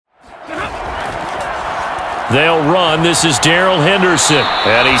They'll run. This is Darrell Henderson.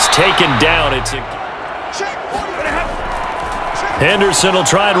 And he's taken down. Henderson will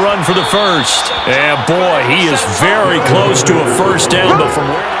try and run for the first. And boy, he is very close to a first down. But from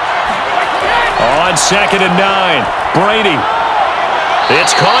where? On 2nd and 9. Brady.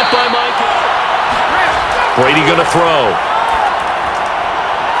 It's caught by Michael. Brady going to throw.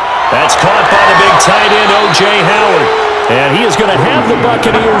 That's caught by the big tight end, O.J. Howard. And he is going to have the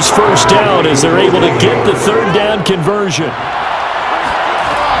Buccaneers first down as they're able to get the third down conversion.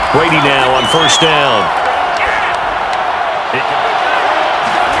 Brady now on first down.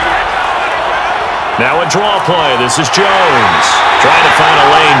 Now a draw play. This is Jones. Trying to find a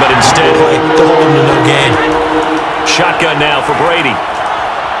lane, but instead to hold him to no gain. Shotgun now for Brady.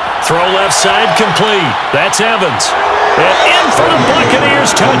 Throw left side complete. That's Evans. And in for the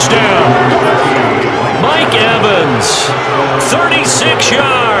Buccaneers touchdown. Mike Evans, 36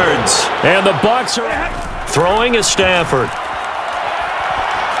 yards. And the Bucs are throwing a Stafford.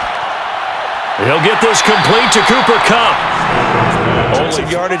 He'll get this complete to Cooper Kupp. Only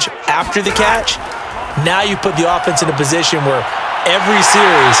yardage after the catch. Now you put the offense in a position where every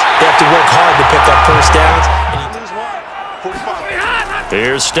series they have to work hard to pick up first downs.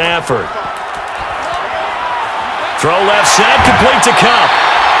 Here's Stafford. Throw left side, complete to Kupp.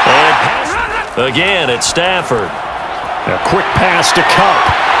 And pass again, it's Stafford. A quick pass to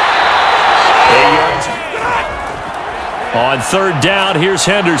Kupp. 8 yards. On third down, here's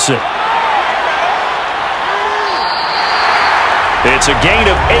Henderson. It's a gain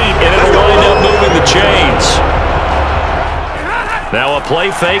of 8, and it'll wind up moving the chains. Now a play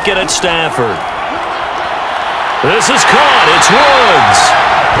fake, and it's Stafford. This is caught. It's Woods.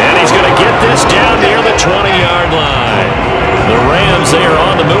 And he's going to get this down near the 20-yard line. The Rams, they are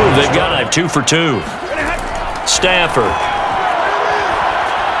on the move. They've got 2 for 2. Stafford.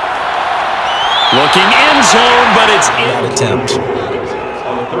 Looking end zone, but it's in. Attempt.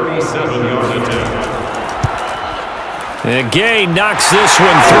 37-yard attempt. And Gay knocks this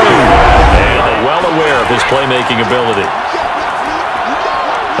one through. And they're well aware of his playmaking ability.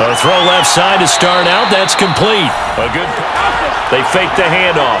 A throw left side to start out. That's complete. A good. They fake the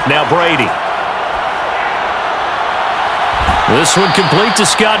handoff. Now Brady. This one complete to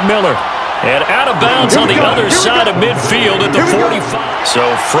Scott Miller. And out of bounds on the other side of midfield at the 45. So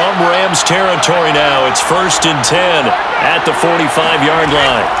from Rams territory now, it's 1st and 10 at the 45-yard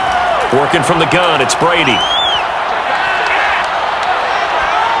line. Working from the gun, it's Brady.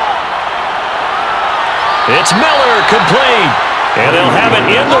 It's Miller, complete. And they'll have it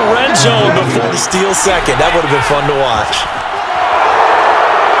in the red zone before the steal second. That would have been fun to watch.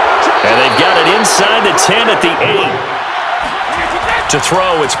 And they've got it inside the 10 at the 8. To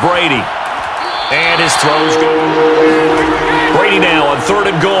throw, it's Brady. And his throw's good. Brady now on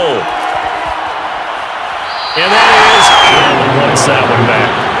 3rd and goal. And that is in. Wants that one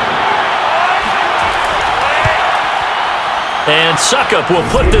back. And Suckup will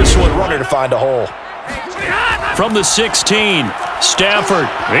put this one runner to find a hole. From the 16, Stafford.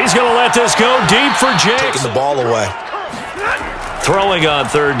 He's going to let this go deep for Jackson. Taking the ball away. Throwing on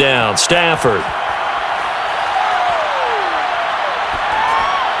 3rd down, Stafford.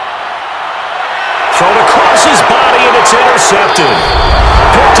 Thrown across his body, and it's intercepted.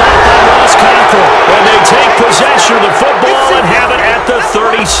 Picked up by Ross Cockrell. And they take possession of the football and have it at the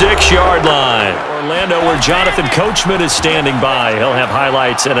 36-yard line. Orlando, where Jonathan Coachman is standing by. He'll have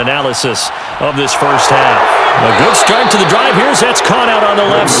highlights and analysis of this first half. A good start to the drive here. That's caught out on the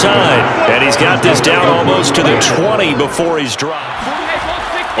left side. And he's got this down almost to the 20 before he's dropped.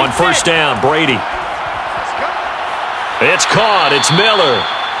 On first down, Brady. It's caught. It's Miller.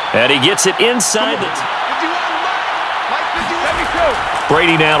 And he gets it inside the...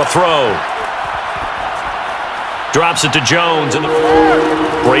 Brady now to throw. Drops it to Jones. And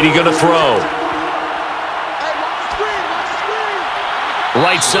Brady going to throw.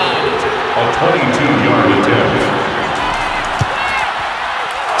 Right side. A 22-yard attempt.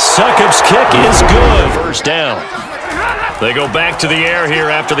 Suckup's kick is good. First down. They go back to the air here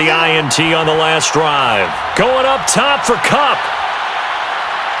after the INT on the last drive. Going up top for Kupp.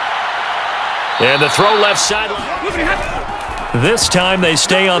 And the throw left side. This time they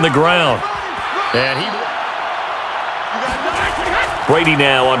stay on the ground. And Brady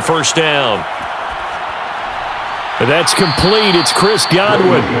now on first down. That's complete. It's Chris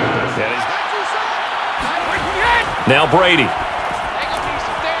Godwin. Now Brady.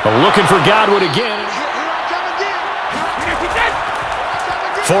 Looking for Godwin again.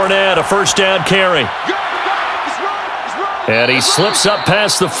 Fournette, a first down carry. And he slips up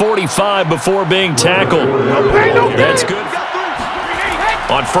past the 45 before being tackled. That's good.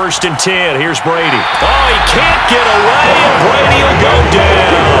 On 1st and 10, here's Brady. Oh, he can't get away, and Brady will go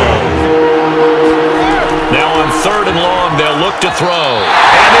down. Now on 3rd and long, they'll look to throw.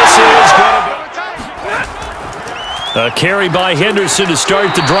 And this is going to be a carry by Henderson to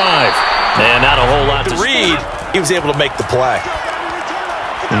start the drive. And not a whole lot to read. He was able to make the play.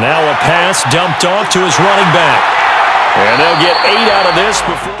 Now a pass dumped off to his running back. And they'll get 8 out of this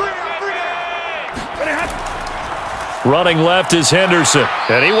before. Running left is Henderson.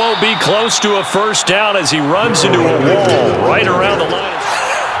 And he won't be close to a first down as he runs into a wall right around the line.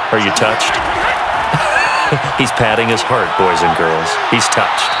 Are you touched? He's patting his heart, boys and girls. He's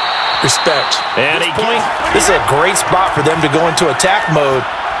touched. Respect. And he this is a great spot for them to go into attack mode,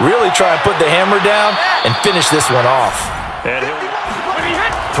 really try and put the hammer down and finish this one off. And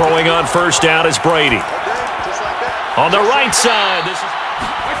throwing on 1st down is Brady. On the right side, this is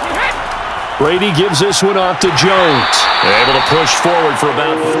Brady gives this one off to Jones. Able to push forward for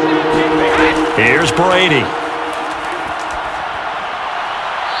about. Here's Brady.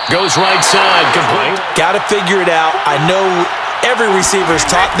 Goes right side, complete. Got to figure it out. I know every receiver's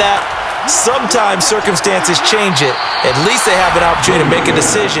taught that. Sometimes circumstances change it. At least they have an opportunity to make a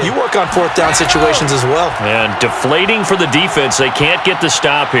decision. You work on 4th down situations as well. And deflating for the defense. They can't get the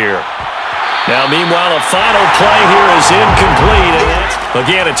stop here. Now, meanwhile, a final play here is incomplete. And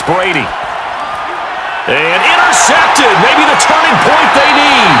again, it's Brady. And intercepted. Maybe the turning point they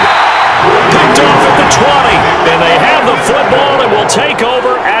need. Picked off at the 20. And they have the football and will take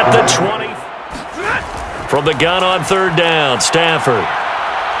over at the 20. From the gun on 3rd down, Stafford.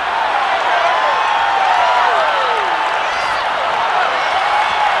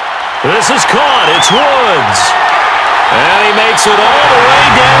 This is caught. It's Woods. And he makes it all the way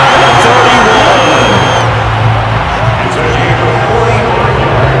down to the 31.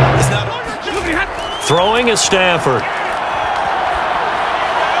 Throwing is Stafford.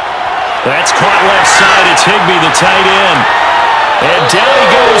 That's caught left side. It's Higbee, the tight end. And down he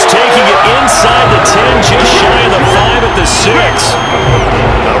goes, taking it inside the 10, just shy of the 5 at the 6.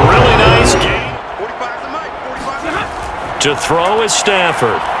 A really nice game. To throw is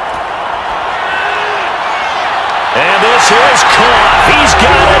Stafford. And this is caught. He's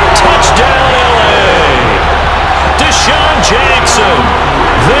got it. Touchdown, L.A. Deshaun Jackson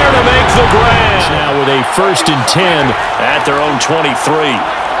there to make the grab. Now with a 1st and 10 at their own 23.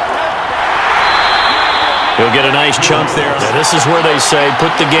 He'll get a nice chunk there. Now, this is where they say,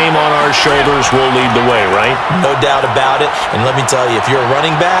 put the game on our shoulders, we'll lead the way, right? No doubt about it. And let me tell you, if you're a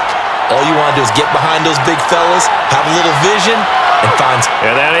running back, all you want to do is get behind those big fellas, have a little vision, and find.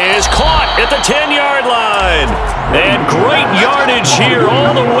 And that is caught at the 10-yard line. And great yardage here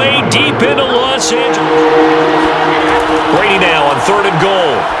all the way deep into Los Angeles. Brady now on 3rd and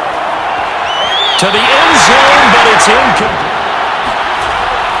goal. To the end zone, but it's incomplete.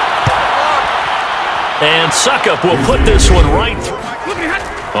 And Suckup will put this one right through.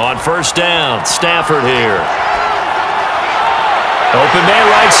 On 1st down, Stafford here. Open man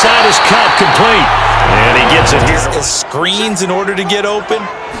right side is Cup, complete. And he gets it here. His screens in order to get open,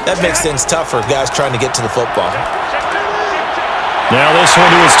 that makes things tougher, guys trying to get to the football. Now this one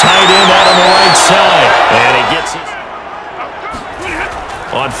to his tight end out on the right side. And he gets it.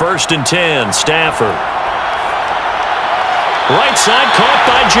 On 1st and 10, Stafford. Right side caught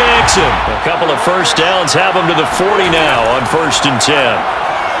by Jackson. A couple of 1st downs have him to the 40 now on 1st and 10.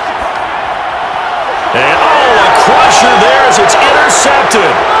 And a crusher there as it's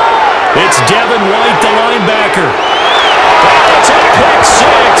intercepted. It's Devin White, the linebacker. It's a pick 6.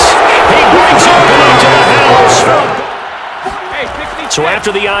 He brings it back to the house. So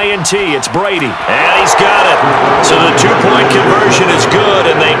after the INT, it's Brady. And he's got it. So the 2-point conversion is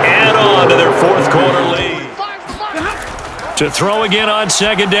good, and they add on to their 4th quarter lead. To throw again on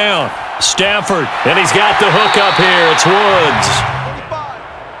 2nd down. Stafford. And he's got the hook up here. It's Woods.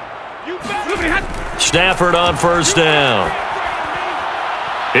 Stafford on 1st down.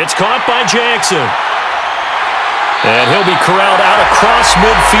 It's caught by Jackson. And he'll be corralled out across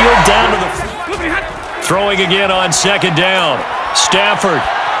midfield down to the... Throwing again on 2nd down. Stafford.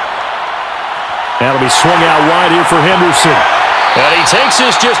 That'll be swung out wide here for Henderson. And he takes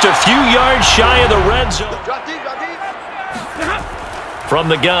this just a few yards shy of the red zone. From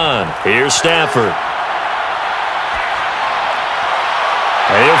the gun, here's Stafford.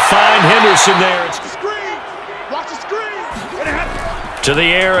 And he'll find Henderson there. Watch the screen. To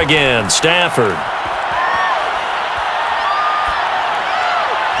the air again, Stafford.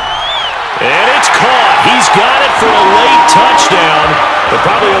 And it's caught. He's got it for a late touchdown, but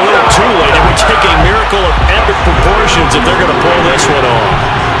probably a little too late. It would take a miracle of epic proportions if they're going to pull this one off.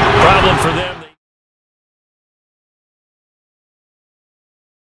 Problem for them.